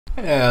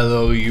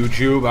Hello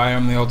YouTube, I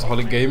am the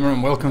Alcoholic Gamer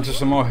and welcome to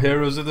some more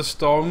Heroes of the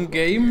Storm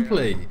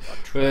gameplay.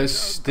 We're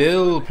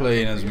still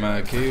playing as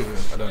Murky.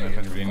 I don't know if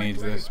anybody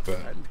needs this, but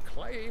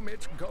Claim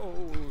its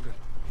gold,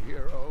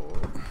 hero.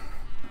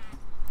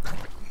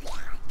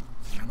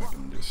 we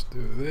can just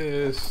do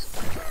this.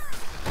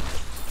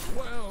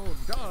 Well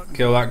done.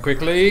 Kill that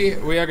quickly.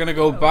 We are going to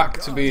go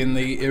back to being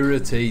the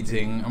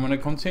irritating. I'm going to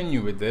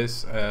continue with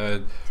this.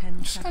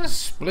 Just going to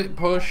split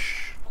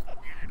push.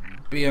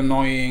 Be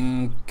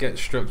annoying, get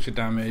structure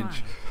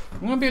damage. I'm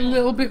going to be a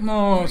little bit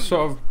more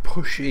sort of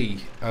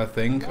pushy, I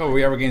think. Oh,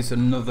 we are against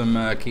another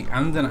Murky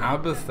and an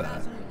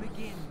Abathur.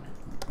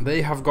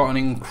 They have got an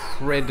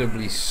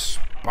incredibly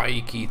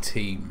spiky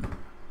team.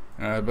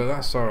 But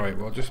that's alright,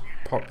 we'll just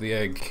pop the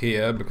egg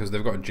here because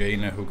they've got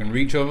Jaina who can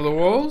reach over the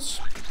walls.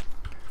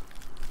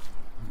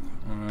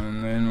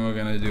 And then we're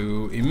going to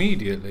do,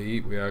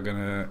 immediately, we are going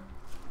to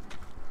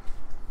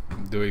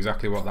do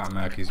exactly what that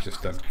Murky's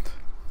just done.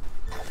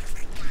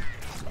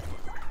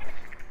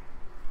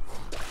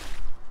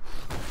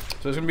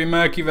 So it's going to be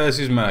Murky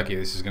versus Murky.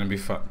 This is going to be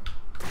fun.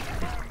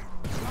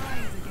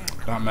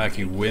 That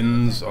Murky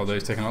wins, although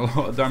he's taking a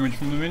lot of damage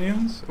from the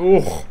minions.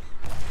 Oh,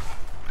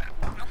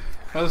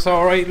 that's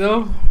alright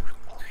though.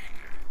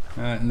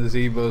 And the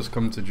Zebos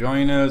come to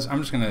join us. I'm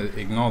just going to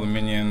ignore the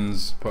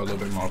minions, put a little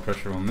bit more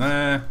pressure on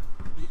there.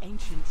 The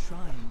ancient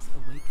shrines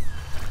awaken.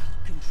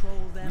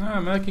 Control them.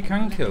 Ah, Murky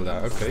can kill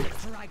that, okay.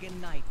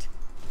 Dragon Knight.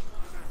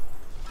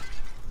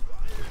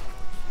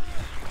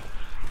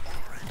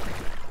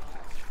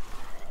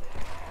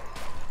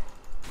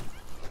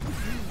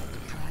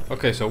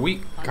 Okay, so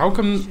how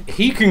come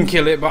he can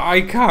kill it but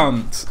I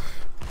can't?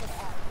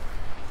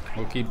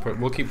 We'll keep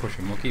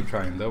pushing. We'll keep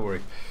trying. Don't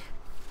worry.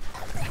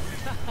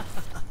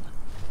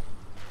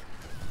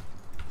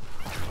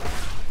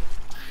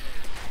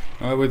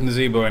 With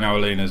Nazebo in our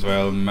lane as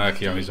well,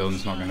 Murky on his own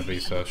is not going to be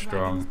so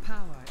strong.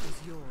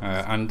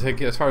 And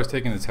as far as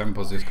taking the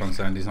temples is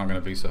concerned, he's not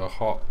going to be so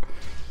hot.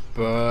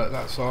 But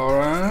that's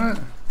alright.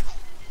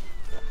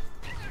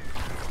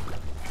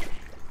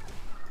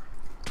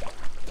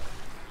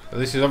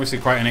 This is obviously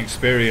quite an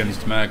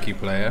experienced Murky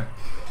player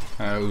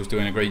who's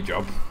doing a great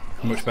job,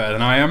 much better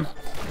than I am.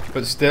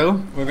 But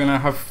still, we're going to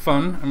have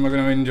fun and we're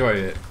going to enjoy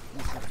it.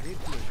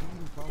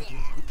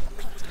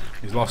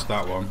 He's lost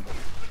that one.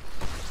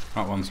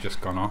 That one's just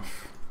gone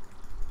off.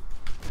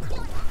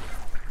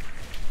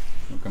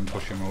 We can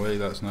push him away,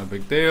 that's no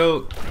big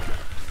deal.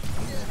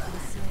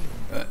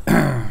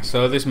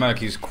 So this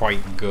Murky's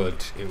quite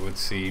good, it would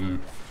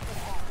seem.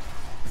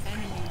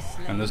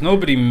 And there's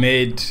nobody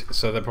mid,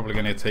 so they're probably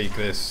going to take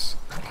this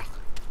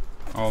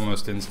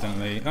almost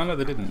instantly. Oh no,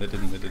 they didn't.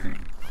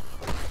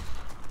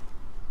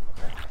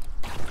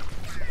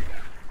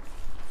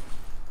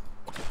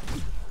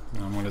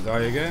 I'm going to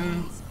die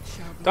again.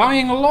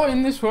 Dying a lot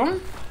in this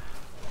one.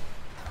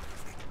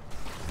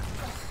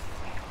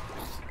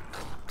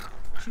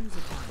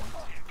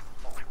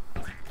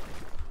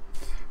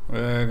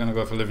 We're going to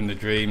go for living the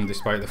dream,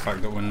 despite the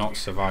fact that we're not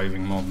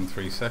surviving more than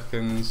 3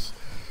 seconds.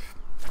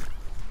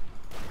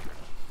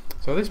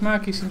 So this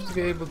Murky seems to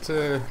be able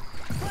to...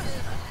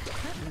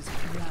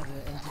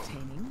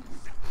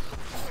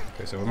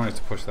 Okay, so we managed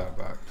to push that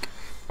back.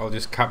 I'll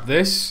just cap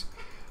this.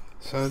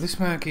 So this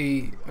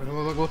Murky...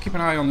 We'll keep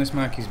an eye on this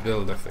Murky's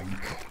build, I think.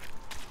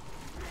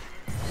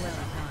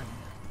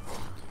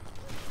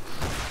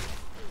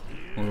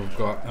 We've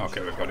got...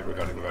 Okay, we got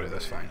it,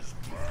 that's fine.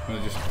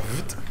 We'll just...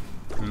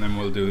 And then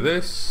we'll do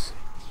this.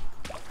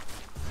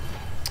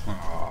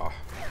 Aww.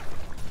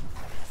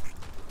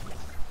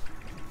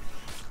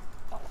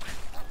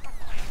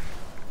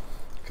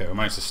 Okay, we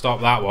managed to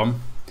stop that one.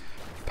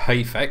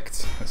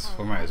 Perfect.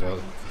 We might as well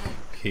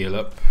heal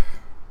up.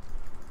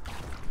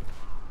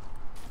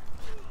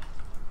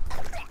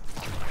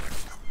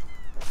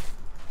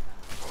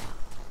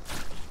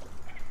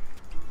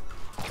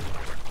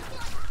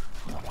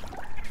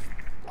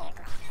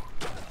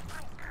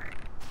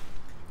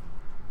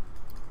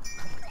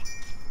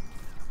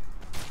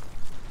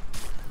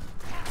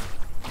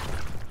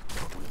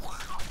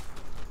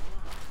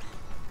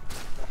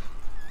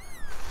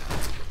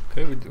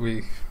 Okay,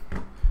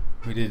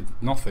 we did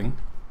nothing.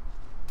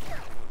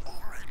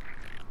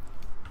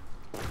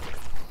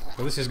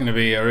 So this is going to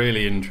be a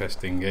really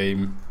interesting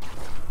game.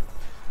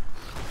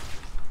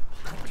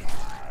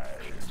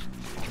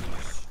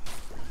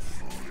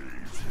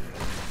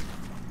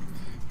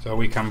 So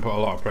we can put a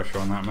lot of pressure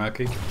on that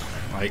Murky.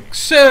 Like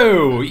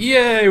so!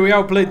 Yay! We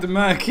outplayed the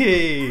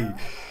Murky!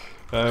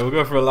 We'll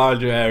go for a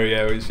larger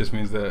area, which just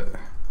means that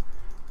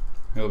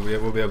we'll be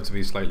able to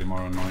be slightly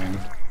more annoying.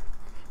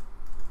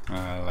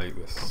 Like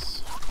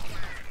this.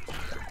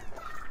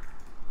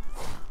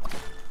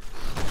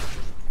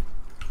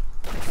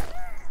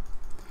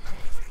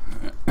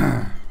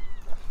 And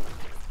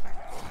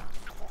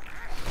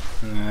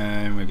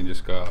then we can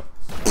just go.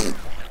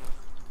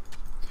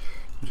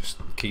 Just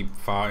keep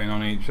fighting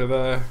on each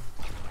other.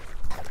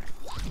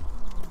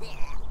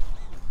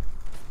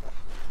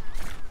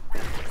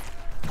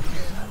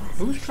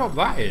 Who's dropped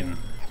that in?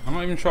 I'm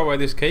not even sure where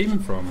this came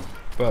from,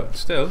 but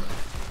still.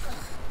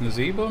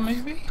 Gazebo,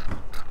 maybe?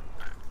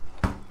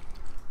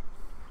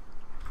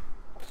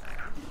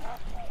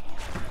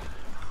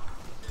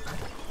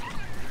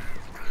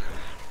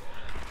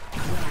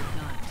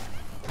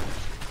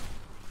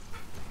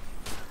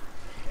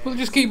 We'll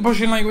just keep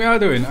pushing like we are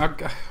doing. I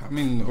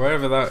mean,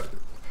 wherever that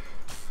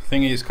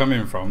thing is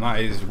coming from,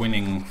 that is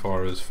winning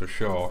for us for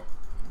sure.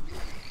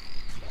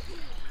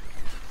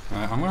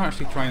 I'm going to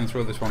actually try and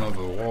throw this one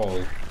over the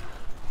wall.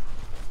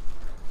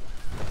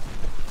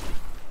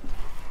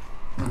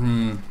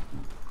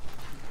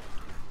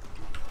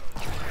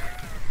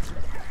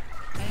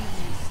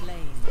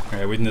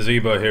 Yeah, with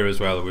Nazebo here as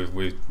well,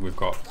 we've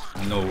got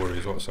no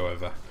worries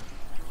whatsoever.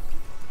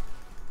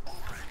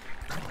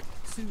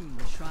 Soon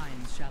the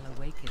shrines shall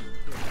awaken.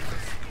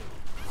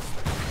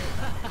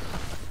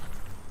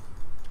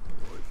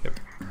 Yep,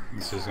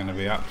 this is going to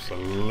be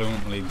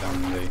absolutely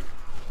dandy.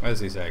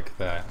 Where's his egg?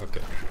 There,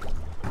 okay.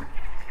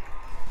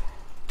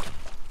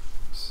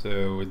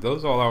 So with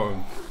those all out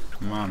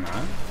of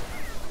mana,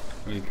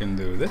 we can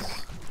do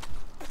this.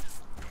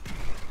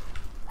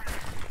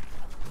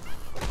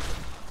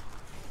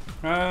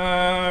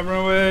 Run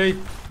away! You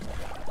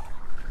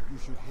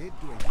should head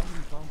to a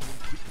healing fountain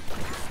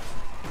quickly.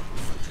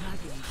 The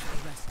dragon shall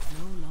rest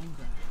no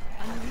longer.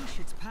 Unleash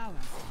its power.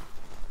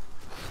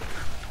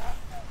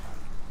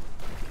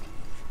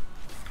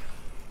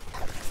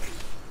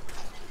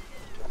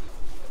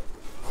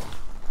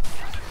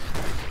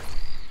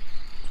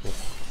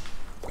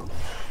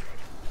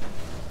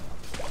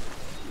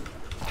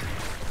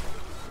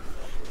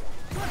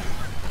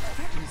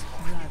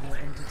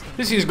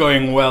 This is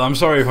going well. I'm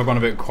sorry if I've gone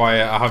a bit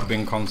quiet. I have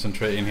been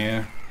concentrating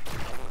here.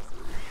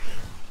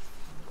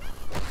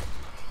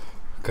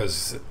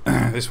 Because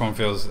this one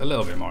feels a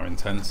little bit more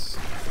intense.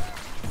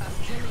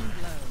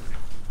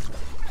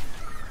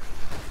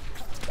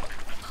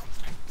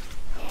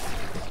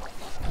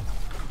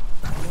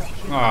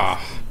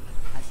 Ah.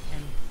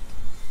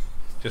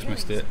 Just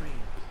missed it.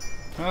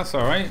 That's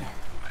alright.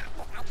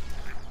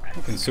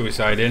 We can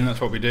suicide in,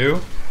 that's what we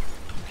do.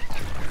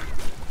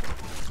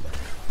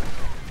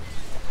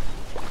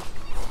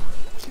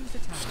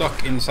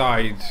 Stuck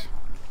inside.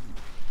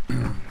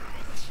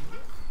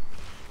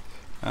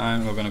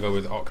 And we're going to go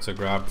with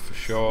Octograb for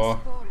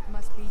sure.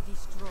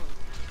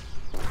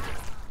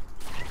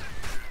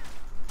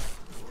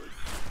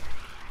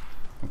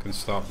 We can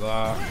stop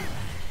that.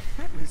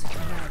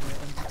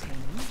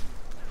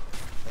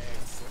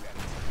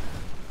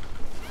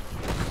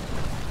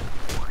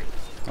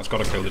 That's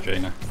got to kill the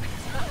Jaina.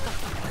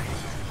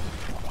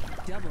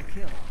 Double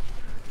kill.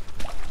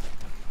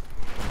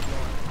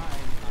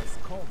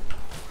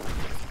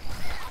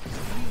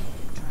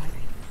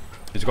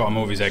 He's got to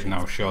move his egg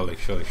now, surely,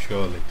 surely,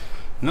 surely.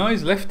 No,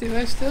 he's left it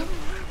there still?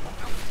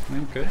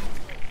 Okay.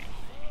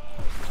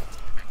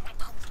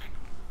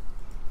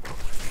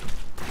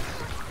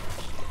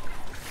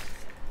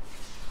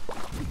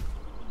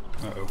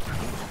 Uh-oh.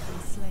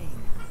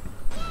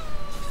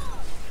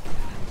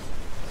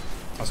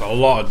 That's a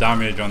lot of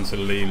damage onto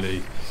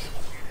Lily.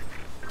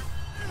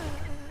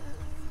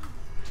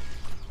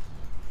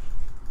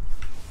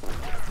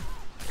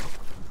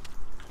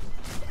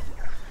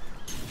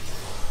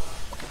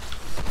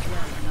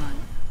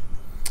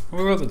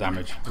 We've got the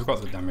damage. We've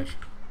got the damage.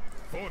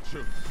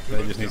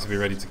 They just need to be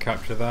ready to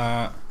capture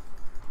that.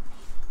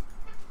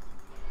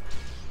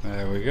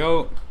 There we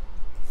go.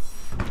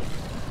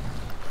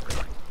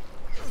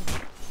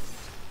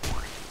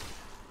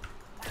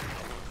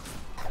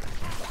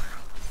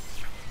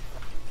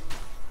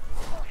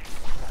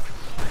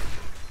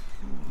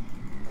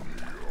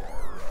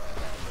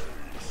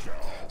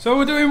 So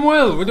we're doing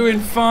well. We're doing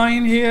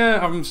fine here.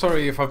 I'm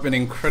sorry if I've been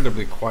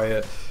incredibly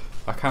quiet.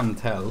 I can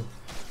tell.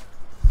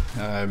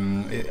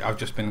 I've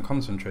just been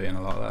concentrating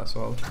a lot, that's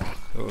all.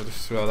 So we'll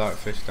just throw that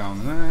fish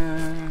down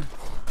there.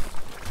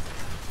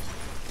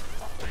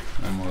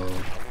 And we'll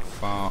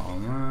fart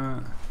on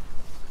that.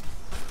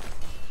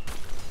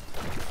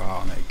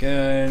 Fart on it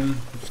again.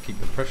 Just keep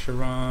the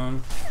pressure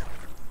on.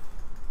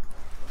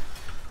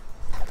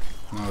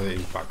 Now that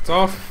he's backed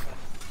off.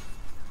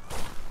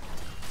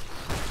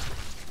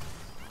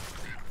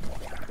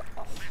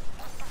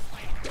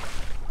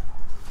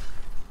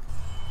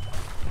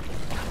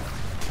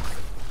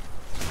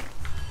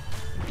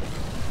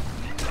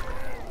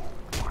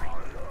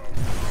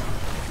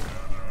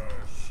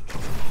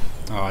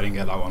 Oh, I didn't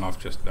get that one off.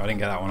 I didn't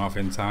get that one off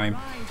in time.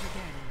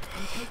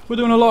 We're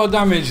doing a lot of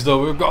damage,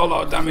 though. We've got a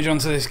lot of damage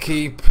onto this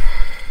keep.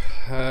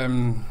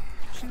 We're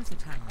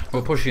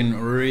pushing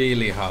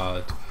really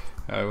hard.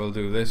 We'll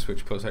do this,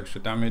 which puts extra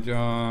damage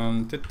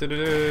on.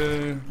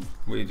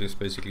 We just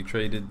basically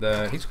traded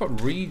there. He's got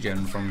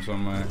regen from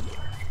somewhere.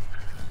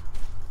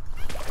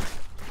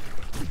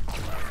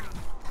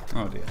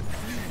 Oh dear.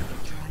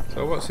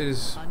 So what's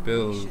his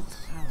build?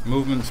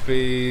 Movement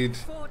speed,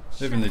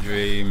 living the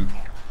dream.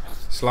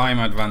 Slime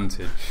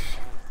advantage.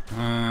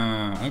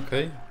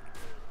 Okay.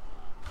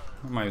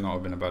 That might not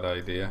have been a bad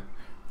idea.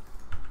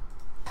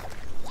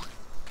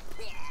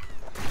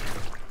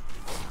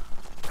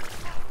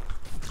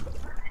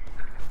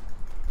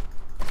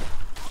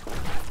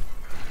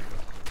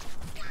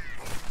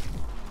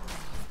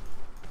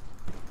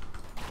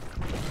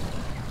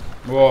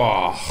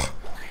 Whoa.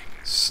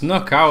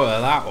 Snuck out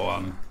of that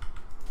one.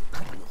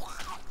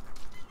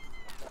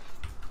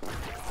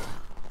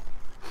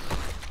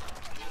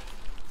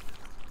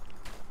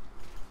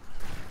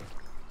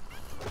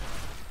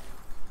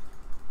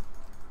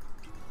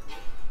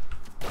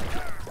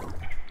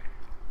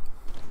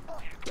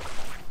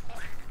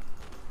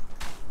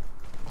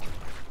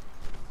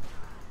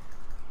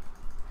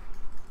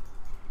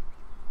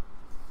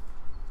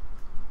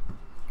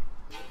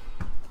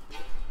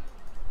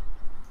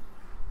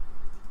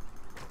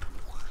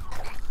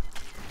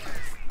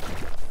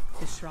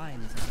 The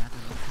shrines are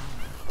gathering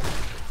power.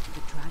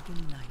 The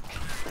dragon knight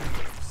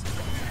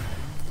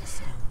in the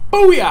stone.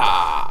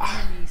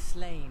 Booyah! Enemy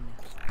slain.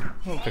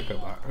 We'll pick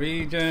up that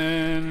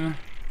region.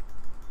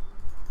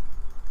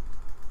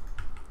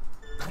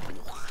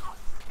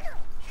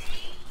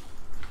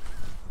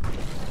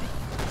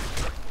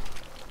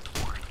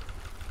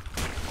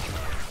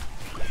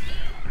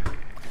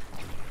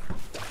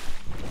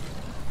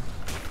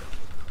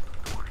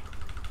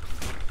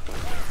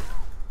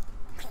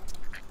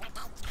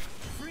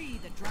 Free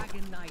the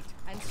dragon knight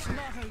and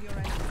slaughter your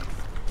enemies.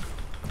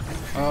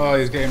 Oh,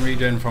 he's getting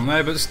regen from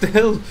there, but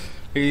still,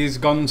 he's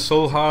gone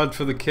so hard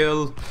for the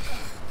kill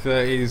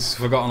that he's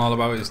forgotten all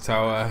about his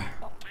tower.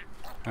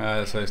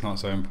 So it's not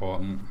so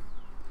important.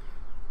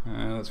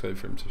 Let's wait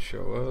for him to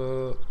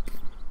show up.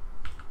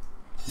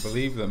 I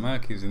believe that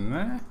Murky's in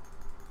there.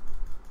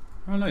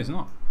 Oh no, he's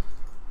not.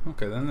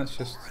 Okay, then let's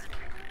just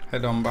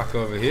head on back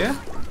over here.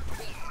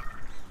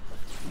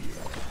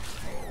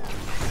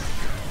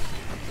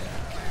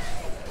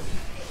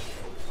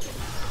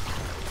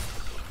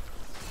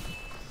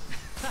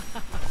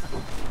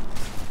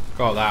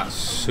 Got that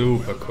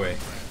super quick.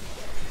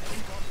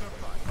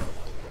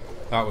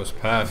 That was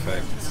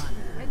perfect.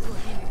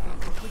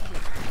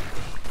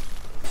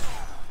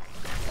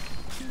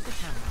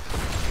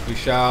 We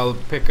shall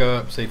pick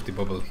up safety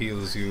bubble,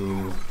 heals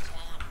you.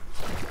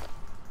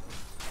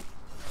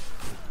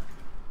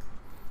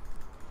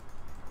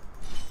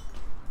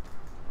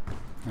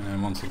 And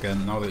then once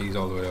again, now that he's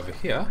all the way over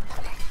here,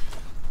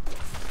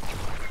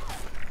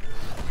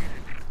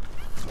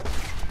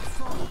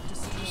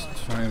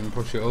 just try and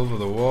push it over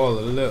the wall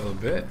a little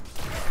bit.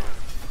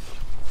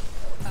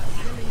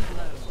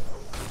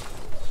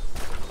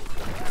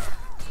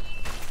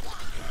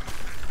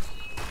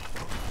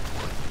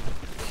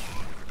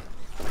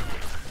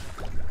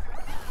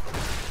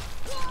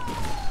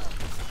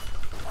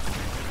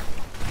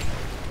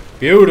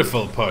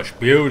 Beautiful push,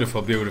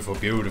 beautiful, beautiful,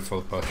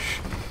 beautiful push.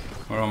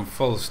 We're on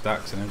full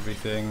stacks and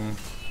everything.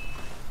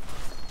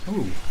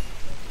 Ooh.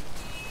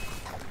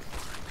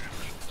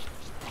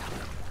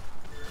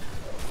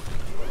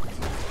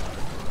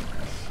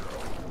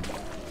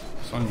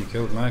 Sonya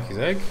killed Murky's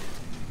egg.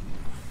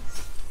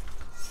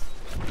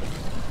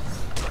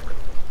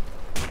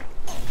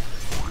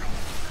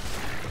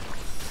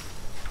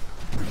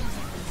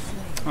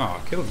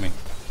 Oh, killed me.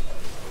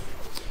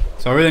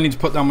 So I really need to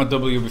put down my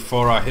W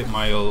before I hit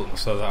my ult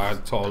so that I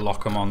sort of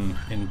lock them on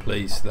in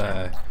place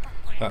there.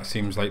 That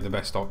seems like the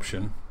best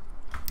option.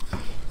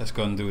 Let's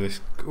go and do this.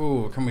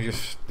 Oh, can we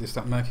just... Is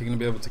that Murky going to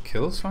be able to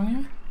kill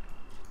Sonya?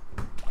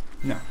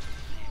 No.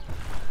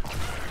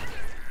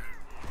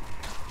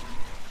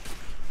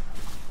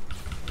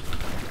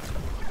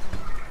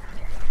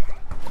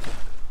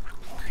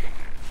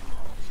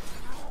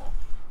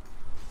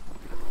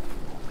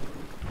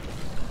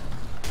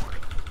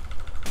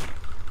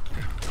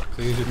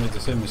 So he just made the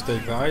same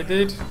mistake that I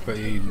did, but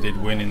he did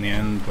win in the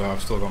end, but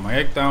I've still got my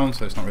egg down,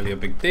 so it's not really a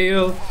big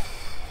deal.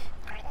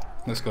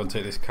 Let's go and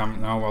take this camp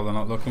now while they're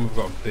not looking. We've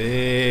got a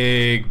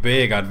big,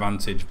 big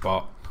advantage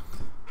bot.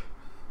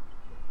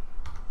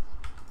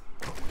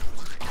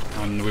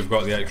 And we've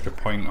got the extra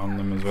point on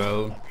them as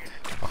well.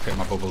 I hit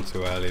my bubble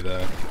too early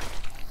there.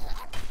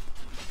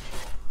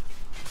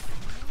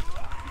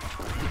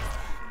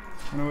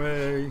 Run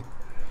away.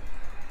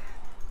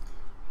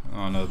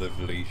 Oh no, they've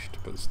leashed,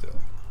 but still.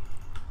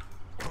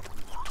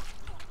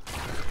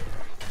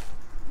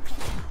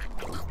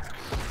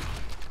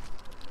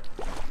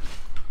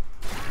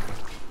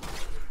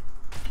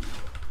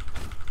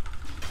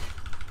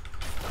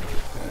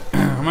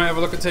 I might have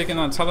a look at taking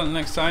that talent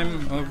next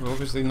time. I've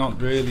obviously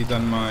not really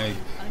done my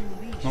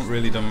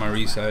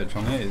research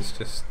on it. It's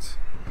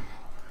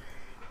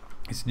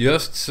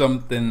just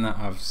something that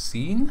I've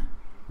seen.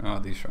 Oh,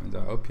 these shrines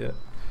are up yet.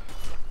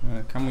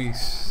 Can we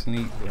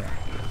sneak there?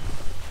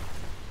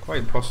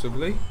 Quite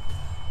possibly.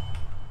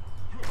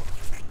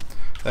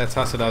 Their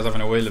Tassadar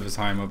having a whale of a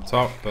time up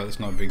top, but it's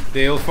not a big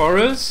deal for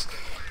us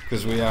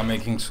because we are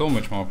making so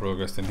much more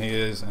progress than he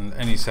is, and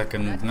any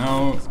second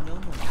now.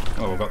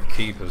 Oh, we've got the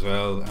keep as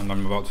well, and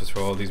I'm about to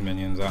throw all these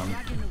minions at him.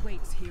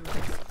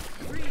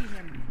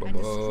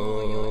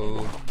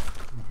 Bubble.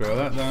 Throw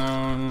that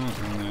down,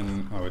 and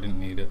then... Oh, I didn't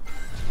need it.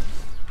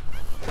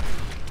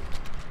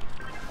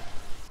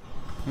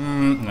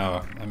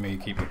 No, let me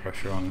keep the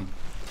pressure on.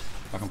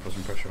 I can put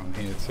some pressure on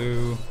here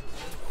too.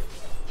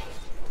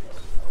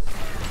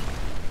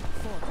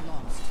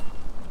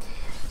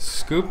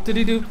 Scoop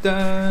diddy doop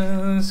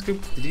da,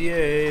 scoop diddy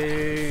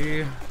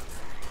yay.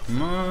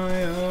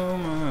 My, oh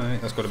my.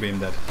 That's got to be him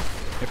dead.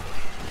 Yep.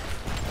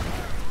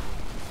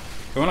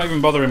 So we're not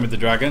even bothering with the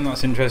dragon.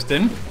 That's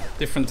interesting.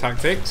 Different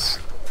tactics.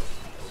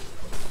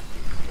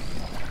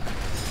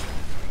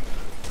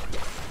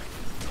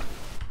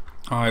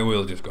 I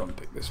will just go and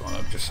pick this one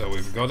up just so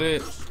we've got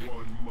it.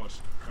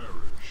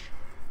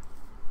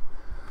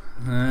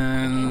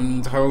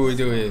 And how are we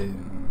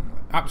doing?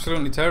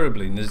 Absolutely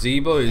terribly.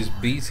 Nazebo is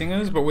beating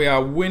us, but we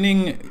are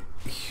winning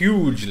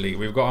hugely.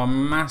 We've got a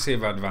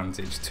massive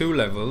advantage. 2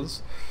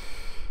 levels.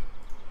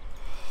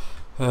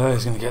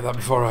 He's going to get that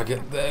before I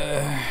get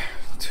there.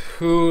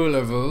 2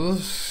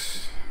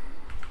 levels.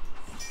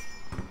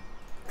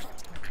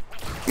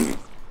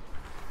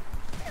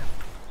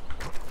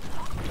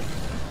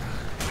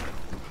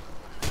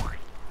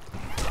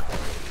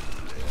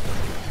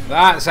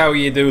 That's how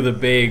you do the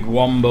big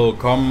wombo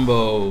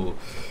combo.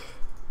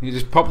 You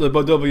just pop the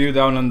W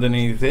down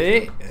underneath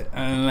it,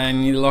 and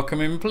then you lock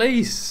them in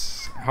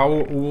place. How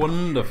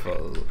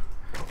wonderful.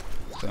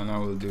 So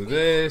now we'll do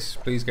this.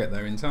 Please get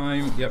there in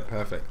time. Yep,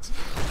 perfect.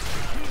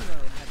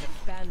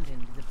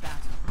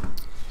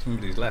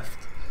 Somebody's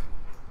left.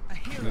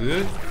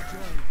 Good.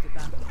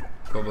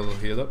 Bubble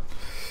heal up.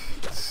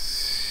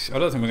 I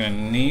don't think we're going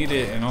to need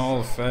it in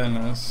all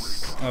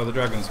fairness. Oh, the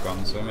dragon's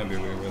gone, so maybe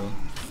we will.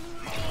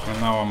 And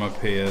now I'm up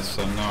here,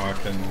 so now I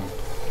can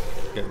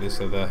get this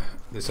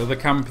other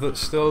camp that's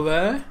still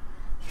there.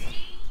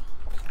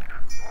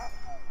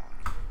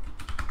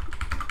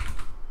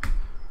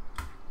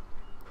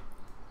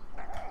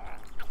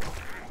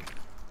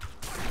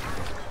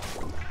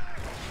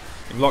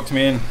 You've locked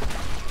me in.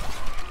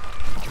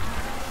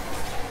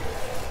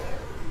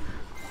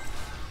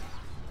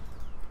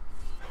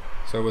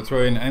 So we're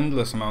throwing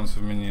endless amounts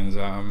of minions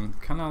at him.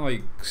 Can I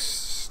like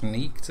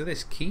sneak to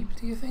this keep,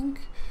 do you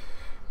think?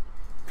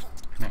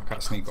 I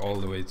can't sneak all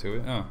the way to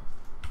it. Oh.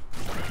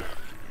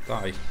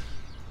 Die.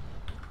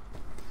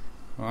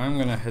 Well, I'm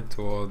gonna head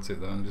towards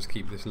it though and just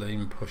keep this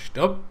lane pushed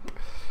up.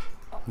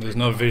 There's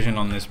no vision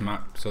on this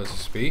map, so to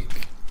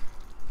speak.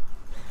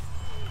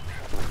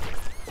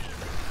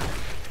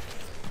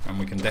 And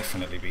we can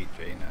definitely beat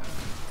Jay now.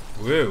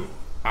 Whoa!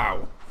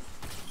 Ow!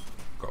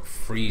 Got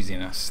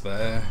freeziness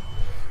there.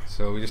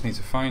 So we just need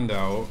to find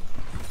out.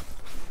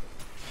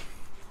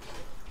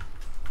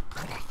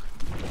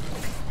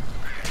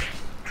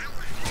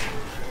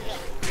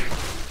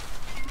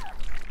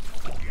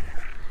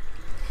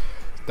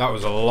 That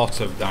was a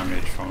lot of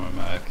damage from a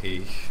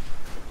Murky.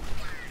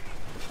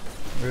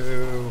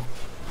 Woo.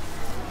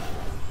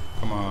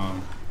 Come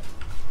on.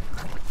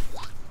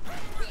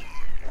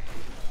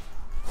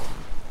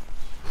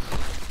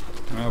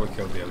 Well, we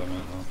killed the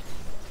elemental.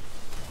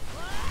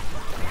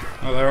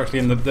 Oh, they're actually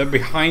in the. They're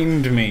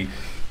behind me.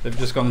 They've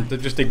just gone.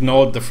 They've just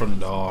ignored the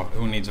front door.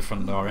 Who needs a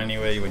front door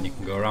anyway when you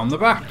can go around the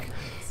back?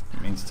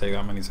 It means to take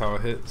that many tower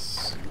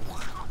hits.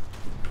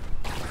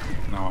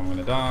 Now I'm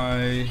gonna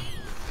die.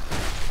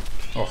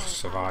 Oh,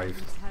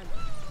 survived.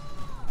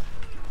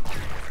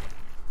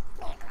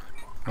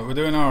 But we're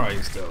doing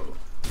alright still.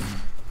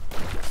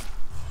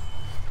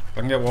 If I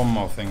can get one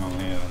more thing on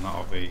here, then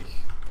that'll be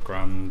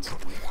grand.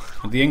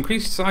 With the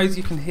increased size,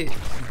 you can hit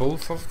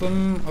both of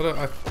them.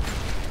 I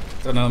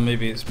don't know,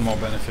 maybe it's more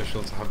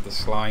beneficial to have the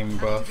slime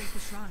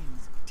buff.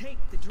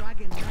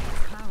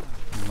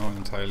 I'm not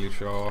entirely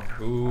sure.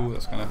 Ooh,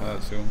 that's gonna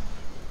hurt soon.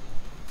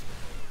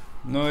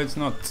 No, it's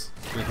not.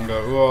 We can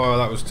go. Oh,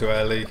 that was too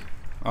early.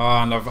 Oh,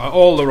 and I've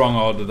all the wrong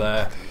order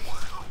there.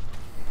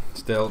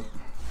 Still.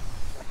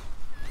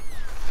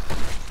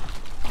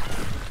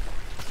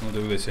 We'll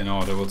do this in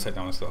order. We'll take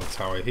down this little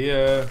tower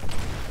here.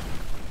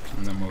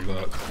 And then we'll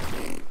go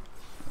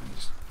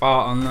just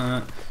fart on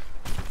that.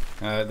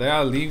 They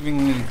are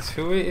leaving me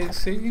to it, it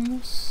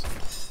seems.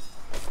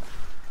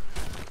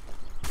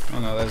 Oh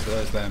no,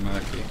 there's their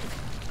Murky.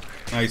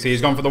 Oh, you see,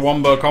 he's gone for the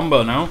wombo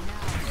combo now.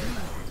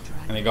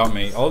 And he got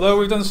me. Although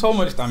we've done so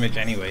much damage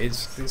anyway,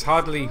 it's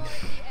hardly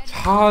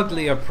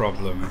a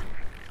problem.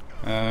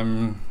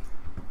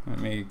 Let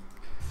me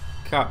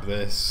cap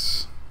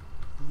this.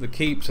 The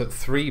keep's at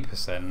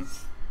 3%.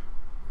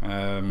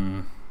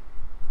 I'm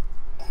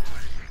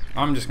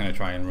just going to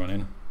try and run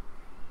in.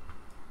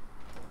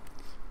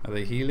 Are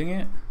they healing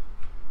it?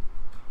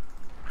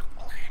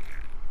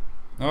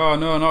 Oh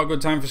no, not a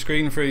good time for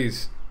screen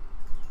freeze.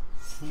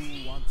 Who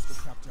wants to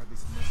capture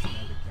this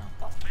mercenary camp?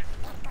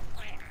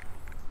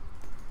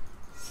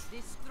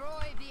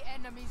 Destroy the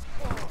enemy's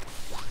core.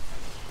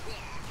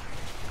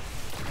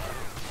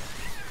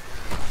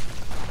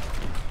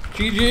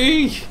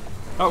 GG!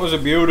 That was a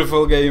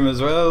beautiful game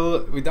as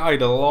well. We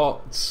died a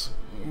lot.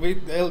 The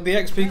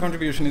XP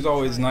contribution is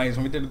always nice,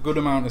 and we did a good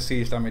amount of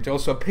siege damage.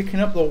 Also,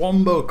 picking up the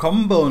wombo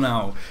combo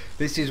now.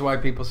 This is why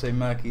people say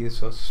Murky is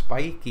so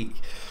spiky.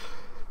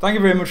 Thank you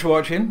very much for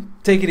watching.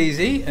 Take it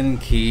easy and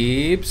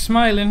keep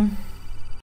smiling.